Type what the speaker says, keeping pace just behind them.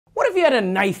if you had a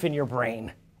knife in your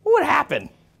brain? What would happen?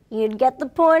 You'd get the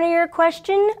point of your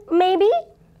question, maybe?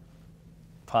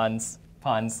 Puns.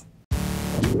 Puns.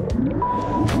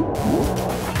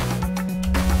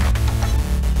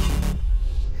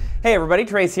 Hey everybody,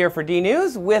 Trace here for D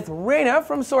News with Reina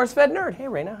from SourceFed Nerd. Hey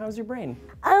Reina, how's your brain?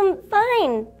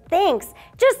 Fine, thanks.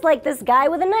 Just like this guy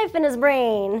with a knife in his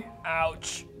brain.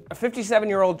 Ouch. A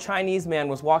 57-year-old Chinese man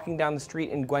was walking down the street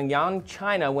in Guangyuan,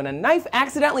 China when a knife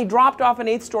accidentally dropped off an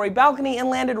 8th-story balcony and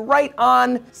landed right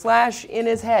on/in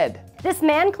his head. This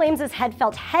man claims his head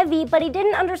felt heavy, but he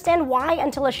didn't understand why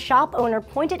until a shop owner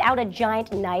pointed out a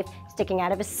giant knife sticking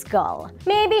out of his skull.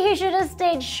 Maybe he should have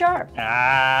stayed sharp.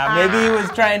 Maybe he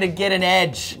was trying to get an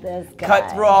edge. This guy.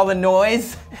 Cut through all the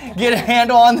noise, get a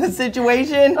handle on the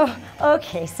situation. Oh,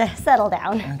 okay, settle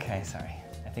down. Okay, sorry.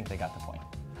 I think they got the point.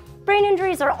 Brain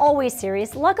injuries are always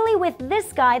serious. Luckily with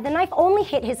this guy, the knife only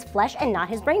hit his flesh and not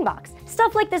his brain box.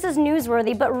 Stuff like this is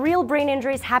newsworthy, but real brain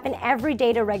injuries happen every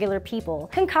day to regular people.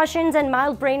 Concussions and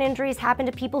mild brain injuries happen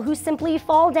to people who simply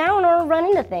fall down or run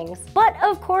into things. But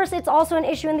of course, it's also an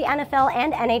issue in the NFL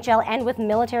and NHL and with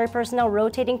military personnel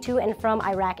rotating to and from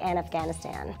Iraq and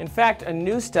Afghanistan. In fact, a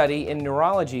new study in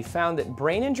neurology found that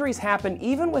brain injuries happen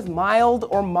even with mild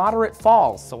or moderate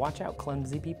falls, so watch out,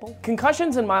 clumsy people.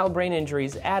 Concussions and mild brain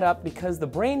injuries add up because the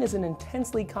brain is an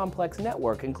intensely complex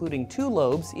network, including 2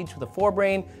 lobes, each with a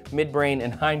forebrain, midbrain,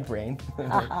 and hindbrain.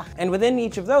 And within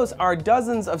each of those are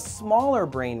dozens of smaller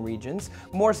brain regions.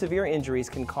 More severe injuries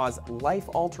can cause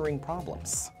life-altering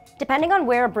problems. Depending on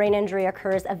where a brain injury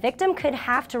occurs, a victim could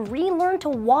have to relearn to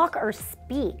walk or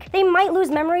speak. They might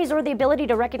lose memories or the ability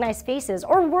to recognize faces,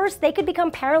 or worse, they could become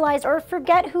paralyzed or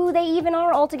forget who they even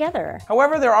are altogether.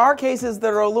 However, there are cases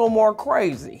that are a little more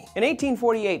crazy. In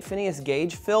 1848, Phineas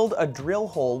Gage filled a drill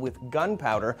hole with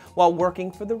gunpowder while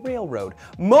working for the railroad.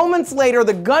 Moments later,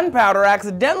 the gunpowder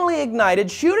accidentally ignited,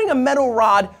 shooting a metal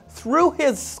rod through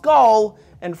his skull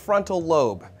and frontal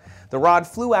lobe. The rod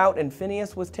flew out and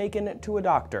Phineas was taken to a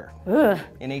doctor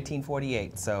in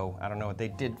 1848, so I don't know what they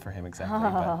did for him exactly.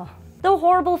 But. Though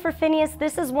horrible for Phineas,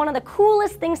 this is one of the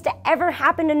coolest things to ever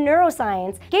happen to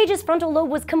neuroscience. Gage's frontal lobe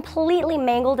was completely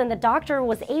mangled and the doctor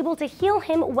was able to heal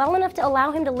him well enough to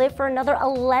allow him to live for another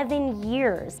 11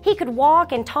 years. He could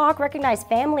walk and talk, recognize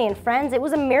family and friends. It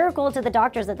was a miracle to the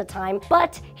doctors at the time,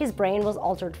 but his brain was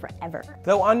altered forever.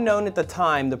 Though unknown at the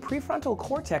time, the prefrontal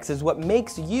cortex is what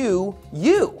makes you,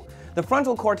 you. The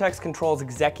frontal cortex controls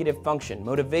executive function,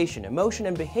 motivation, emotion,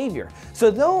 and behavior.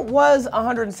 So though it was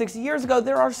 160 years ago,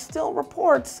 there are still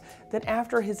reports that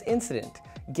after his incident,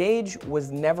 Gage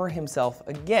was never himself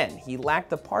again. He lacked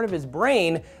the part of his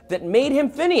brain that made him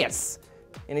Phineas.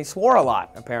 And he swore a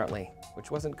lot, apparently, which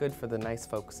wasn't good for the nice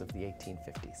folks of the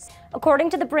 1850s. According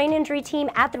to the brain injury team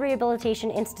at the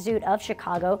Rehabilitation Institute of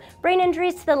Chicago, brain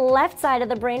injuries to the left side of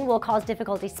the brain will cause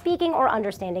difficulty speaking or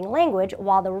understanding language,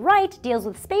 while the right deals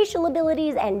with spatial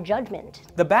abilities and judgment.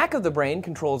 The back of the brain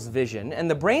controls vision, and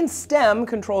the brain stem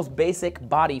controls basic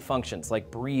body functions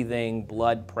like breathing,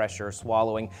 blood pressure,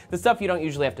 swallowing, the stuff you don't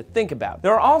usually have to think about.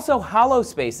 There are also hollow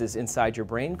spaces inside your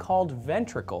brain called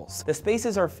ventricles. The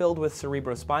spaces are filled with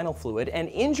cerebrospinal fluid, and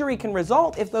injury can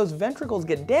result if those ventricles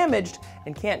get damaged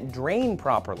and can't drain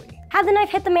properly. Had the knife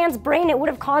hit the man's brain, it would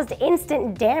have caused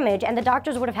instant damage, and the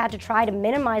doctors would have had to try to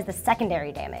minimize the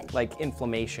secondary damage. Like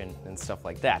inflammation and stuff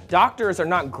like that. Doctors are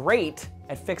not great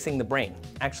at fixing the brain.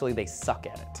 Actually, they suck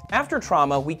at it. After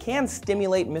trauma, we can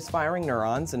stimulate misfiring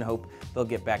neurons and hope they'll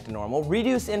get back to normal,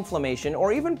 reduce inflammation,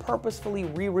 or even purposefully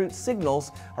reroute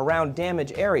signals around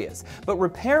damaged areas. But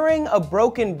repairing a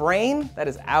broken brain, that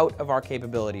is out of our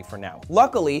capability for now.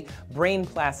 Luckily, brain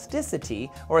plasticity,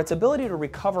 or its ability to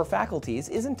recover faculties,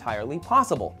 is entirely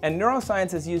possible. And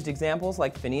neuroscience has used examples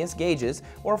like Phineas Gage's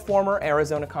or former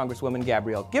Arizona Congresswoman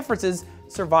Gabrielle Giffords's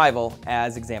survival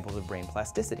as examples of brain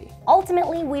plasticity.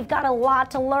 Ultimately, we've got a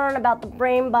lot to learn about the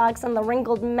brain box and the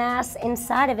wrinkled mass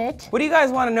inside of it. What do you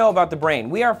guys want to know about the brain?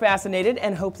 We are fascinated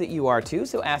and hope that you are too,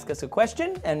 so ask us a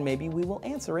question and maybe we will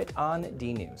answer it on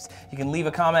D News. You can leave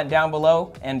a comment down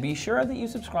below and be sure that you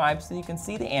subscribe so you can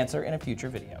see the answer in a future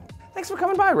video. Thanks for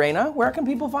coming by, Reina. Where can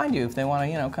people find you if they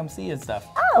want to, come see you and stuff?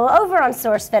 Oh, over on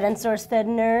SourceFed and SourceFed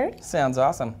Nerd. Sounds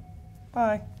awesome.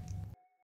 Bye.